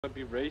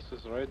Be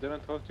racist, right? They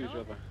don't talk to each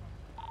other.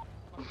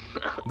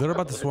 They're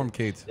about to swarm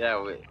Kate.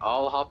 Yeah, we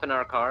all hop in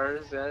our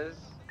cars, guys.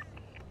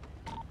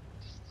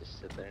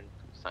 Just sit there in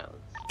silence.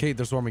 Kate,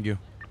 they're swarming you.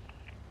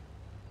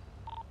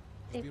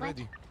 Be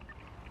ready.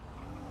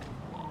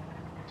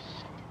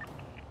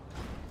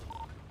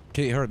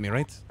 Kate, you heard me,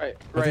 right? Right,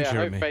 I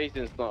hope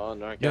phasing's not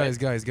on, okay?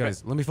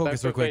 Guys, let me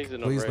focus real quick. phasing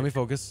on, Please, Ray.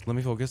 let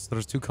me focus.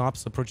 There's 2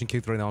 cops approaching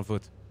Kate right now on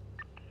foot.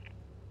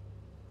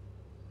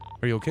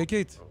 Are you okay,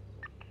 Kate?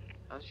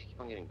 How does she keep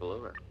on getting below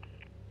her?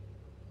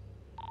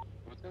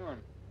 What's going on?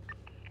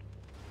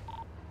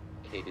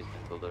 Kate is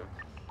below her.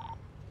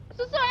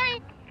 So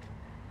sorry.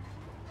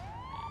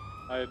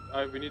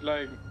 We need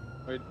like,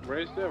 wait,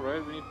 Ray's there,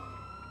 right? We need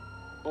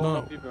 4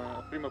 more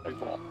people, 3 more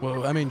people.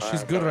 Well, I mean,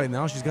 she's good right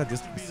now. She's got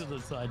distance. To the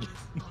side.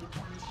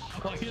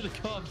 Oh, here the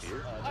cops.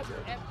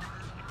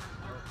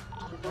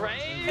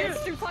 Ray,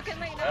 it's too fucking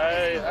late now.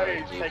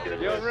 Hey, take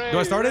it. Yo, Ray, Do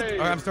I start it? Ray.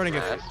 Or I'm starting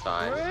it. That's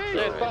fine.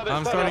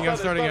 I'm starting it.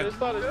 Start it.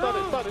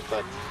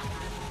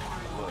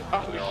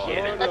 Oh,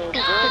 shit.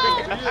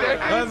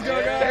 Let's go,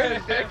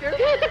 guys.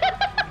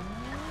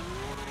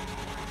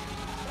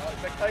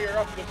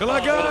 Good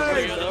luck,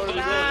 guys.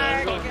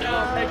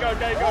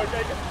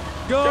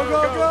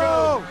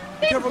 Go.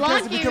 Be careful,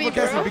 Cassie. Be careful,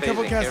 Cassie. Be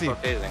careful, Cassie.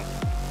 Phasing.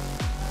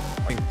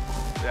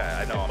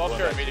 Yeah, I know. I'm Both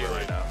going immediately.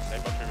 right now. They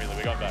both immediately.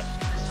 We got back.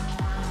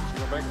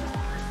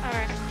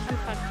 Alright, I'm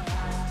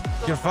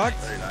fucked. You're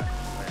fucked? No, you're not. No,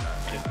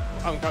 you're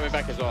not. I'm coming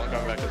back as well. I'm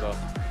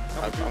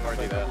I'm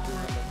already there.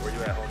 Where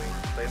you at, homie?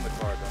 Stay in the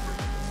car.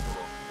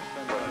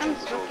 I'm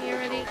smoky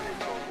already.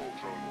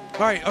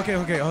 Alright, okay.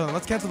 Hold on.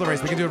 Let's cancel the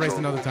race. We can do a race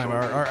another time.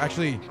 Or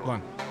actually, hold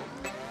on.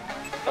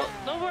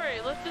 Don't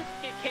worry, let's just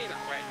get Kate out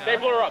right now. They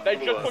blew her up. They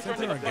just pushed her Is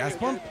into there a gas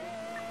pump?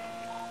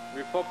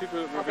 We have 4 people.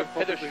 We have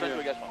 4 people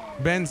here.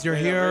 Benz, you're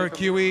here.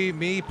 Kiwi,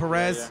 me,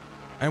 Perez,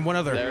 and one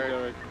other.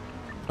 Derek.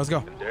 Let's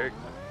go. Derek?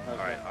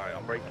 Alright,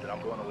 I'm breaking it.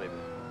 I'm going away.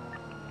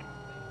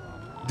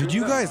 Did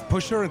you guys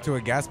push her into a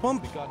gas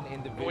pump?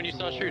 When you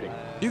start shooting.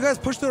 You guys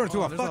pushed her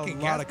into a fucking gas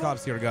pump? A lot of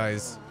cops here,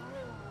 guys.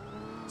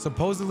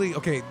 Supposedly,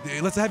 okay,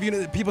 let's have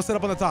people set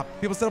up on the top.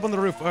 People set up on the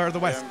roof, or the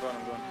west. Yeah,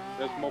 I'm going.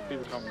 There's more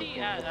people coming. See,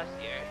 that's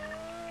here.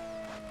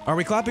 Are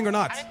we clapping or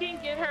not? I can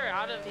get her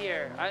out of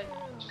here.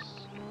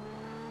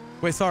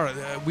 Wait, sorry,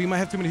 we might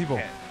have too many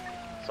people.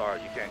 Sorry,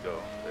 you can't go.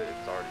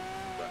 It's already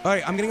done. All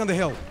right, I'm getting on the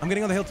hill. I'm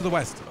getting on the hill to the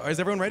west. Is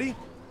everyone ready?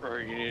 Bro,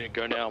 you need to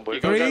go now. 3,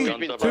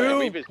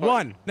 2,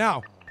 1,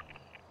 now.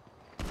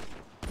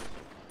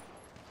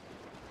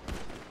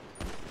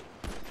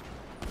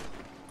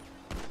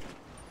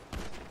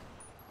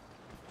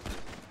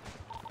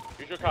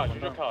 Use your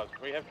cars.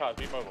 We have cars.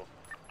 Be mobile.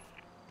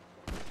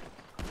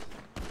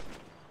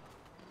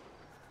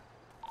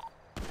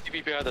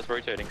 TPPI that's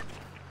rotating.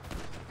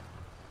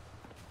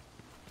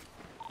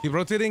 Keep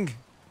rotating.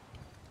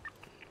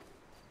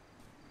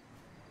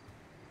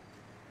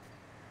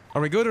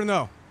 Are we good or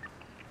no?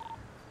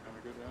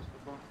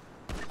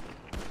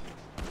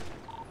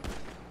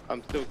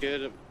 I'm still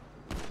good at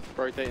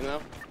rotating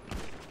now.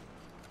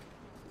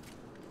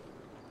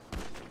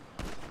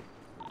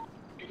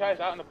 You guys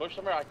out in the bush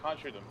somewhere? I can't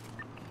shoot them.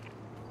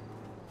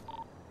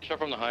 Shot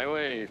from the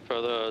highway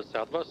further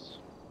south of us.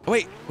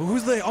 Wait,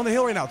 who's on the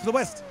hill right now? To the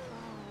west.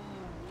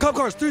 Cop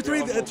cars, 2,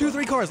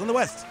 3 cars on the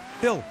west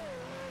hill.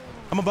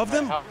 I'm above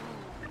them.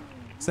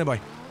 Stand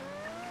by.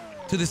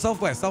 To the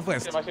southwest.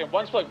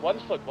 One's flipped.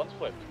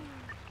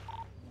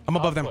 I'm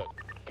above them.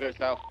 Go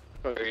south.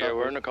 Yeah,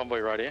 we're in a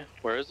convoy right here.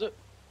 Where is it?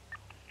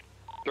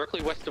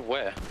 Directly west of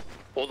where?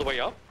 All the way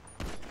up?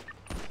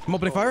 I'm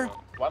opening fire.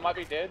 One might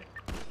be dead.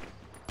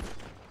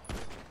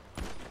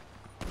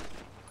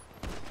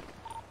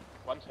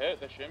 One's hit.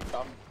 They're shooting.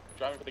 I'm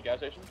driving for the gas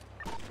station.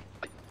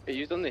 Are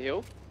you on the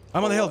hill?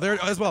 I'm on the hill there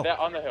as well. They're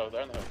on the hill.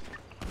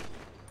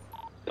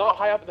 Not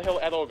high up the hill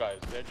at all, guys.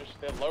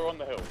 They're low on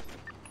the hill.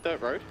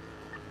 Dirt road.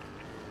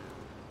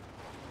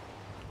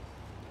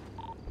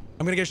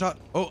 I'm gonna get shot.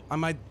 Oh, I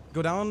might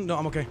go down. No,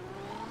 I'm okay.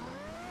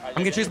 I'm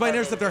getting chased by an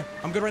interceptor.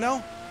 I'm good right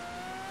now.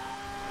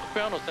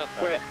 Southbound or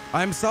southbound? Where?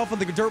 I'm south on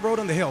the dirt road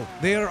on the hill.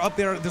 They are up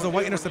there. There's a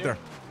white interceptor.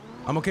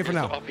 I'm okay for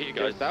now. Up here,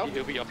 guys.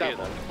 He'll be up here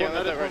then.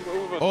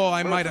 Oh,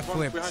 I might have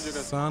flipped. Behind you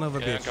guys. Son of a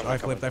bitch. I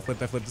flipped.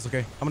 It's okay.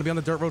 I'm gonna be on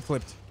the dirt road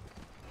flipped.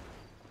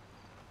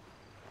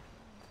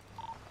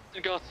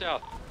 Go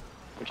south.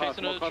 I'm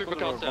chasing a trooper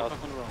car south.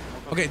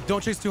 Okay,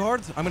 don't chase too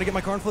hard. I'm gonna get my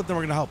car and flip, then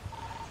we're gonna help.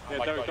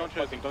 Yeah, Derek, don't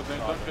chase him. Don't chase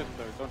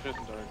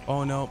him, Derek.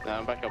 Oh no. No,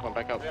 I'm back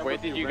up. Where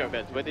did you go,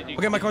 Ben? Where did you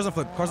Okay, my car's on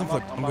flip.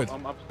 I'm good.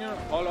 I'm up here,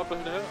 all up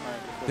in the hill.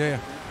 Yeah.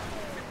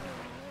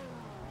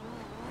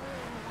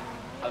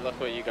 I lost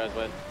where you guys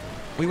went.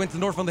 We went to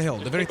north on the hill,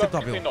 the very tip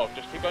top hill.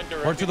 Just keep going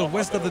directly Or to the north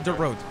west of the dirt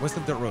road.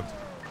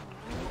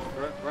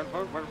 Run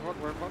forward.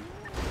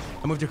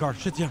 I moved your car.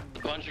 Shit, yeah. A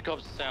bunch of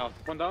cops south.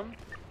 One down.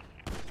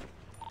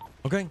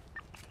 Okay.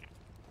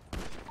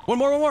 One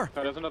more.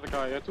 Oh, there's another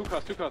car. Yeah, 2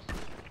 cars.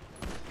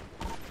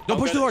 Don't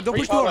push too hard. They're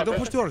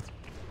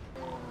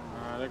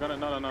gonna,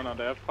 no.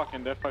 They're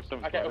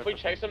 5-7. Okay, if we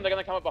chase them, they're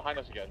gonna come up behind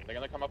us again. They're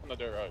gonna come up on the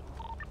dirt road.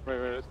 Wait,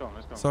 let's go.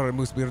 Sorry,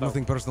 Moose, we're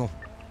nothing personal.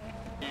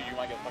 You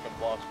might get fucking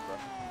lost, bro.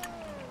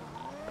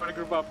 Everybody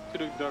group up to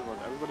the dirt road.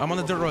 Everybody I'm on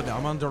the group dirt up. road now.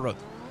 I'm on the dirt road.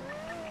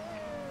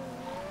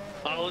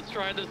 Oh, let's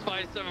try this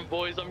 5-7,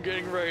 boys. I'm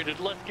getting raided.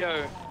 Let's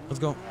go. Let's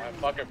go. Alright,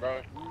 fuck it,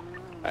 bro.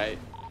 Hey.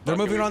 They're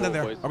moving around in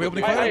there. Are we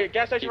opening Hey, fire? hey,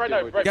 gas station right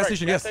now. Right, Gas right.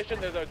 station, Gas yes.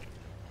 station, there's a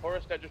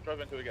tourist that just drove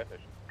into a gas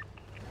station.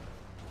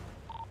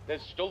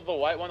 There's still the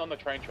white one on the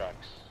train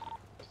tracks.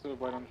 Still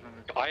white on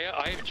the train.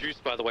 I have juice,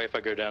 by the way, if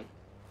I go down.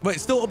 Wait,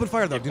 still open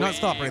fire though. If Do not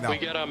stop right now. We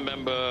get a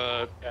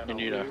member, Yeah,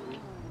 no,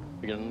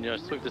 we can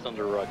sweep this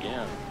under the rug,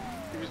 yeah.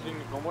 He was in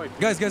the convoy.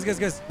 Guys,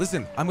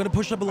 listen. I'm gonna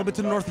push up a little bit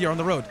to the north here on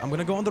the road. I'm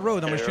gonna go on the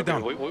road. I'm gonna shoot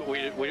down. We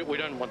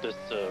don't want this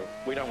to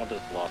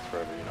last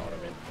forever. You know what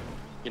I mean?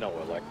 You know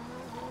what we're like.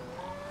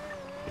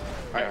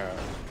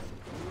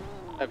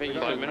 I think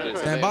 5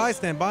 minutes.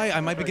 Stand by. I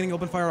might be getting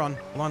open fire on.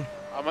 Hold on.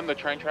 I'm on the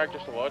train track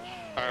just to watch.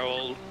 Alright,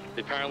 well,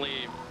 apparently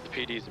the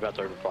PD is about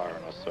to open fire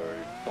on us, so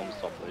film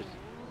stop, please.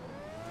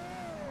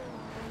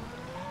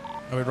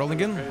 Are we rolling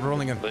in? We're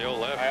rolling in. They all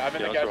left. I'm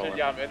in the gas rolling. station.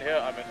 Yeah, I'm in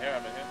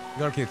here.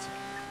 Got our kids.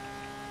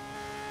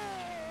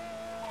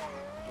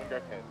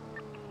 Window pit.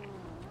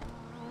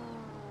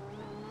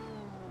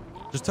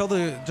 Just tell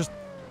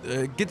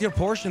get your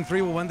Porsche and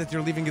 301 that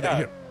you're leaving it Yeah.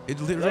 here.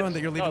 Everyone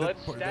that you're leaving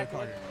let's the stack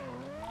car it. here.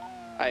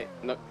 Hey,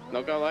 not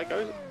gonna lie,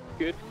 guys.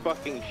 Good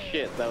fucking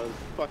shit. That was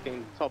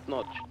fucking top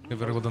notch. Okay,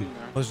 very well done.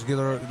 Let's just get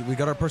we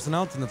got our person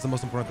out, and that's the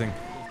most important thing.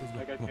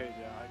 I got cage, yeah, I got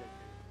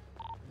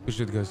cage. Good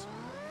shit, guys.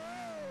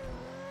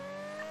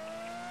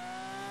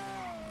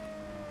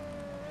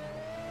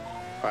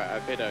 Alright, I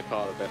paid a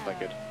car the best I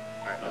could.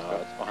 Alright, let's go.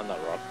 It's behind that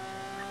rock.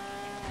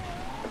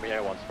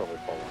 NBA one's probably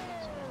following it.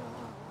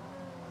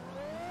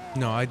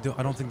 No, I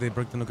don't think they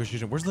broke the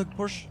negotiation. Where's the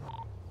Porsche?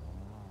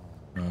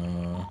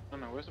 No,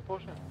 where's the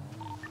Porsche?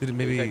 Did it Is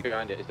maybe? that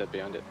behind it? Is that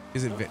behind it?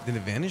 Did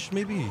it vanish?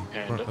 Maybe.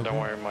 And Or- don't okay.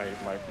 worry, my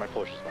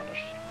Porsche is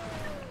vanished.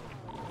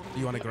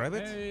 You want to grab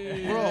it?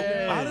 Hey, Bro,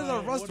 hey, how did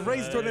a rust what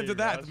race turn into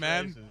that, rust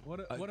man? races.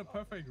 What a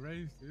perfect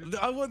race, dude.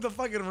 I won the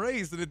fucking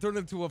race, and it turned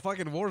into a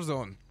fucking war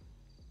zone.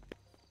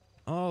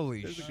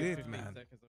 Holy There's a good shit, 15 man. seconds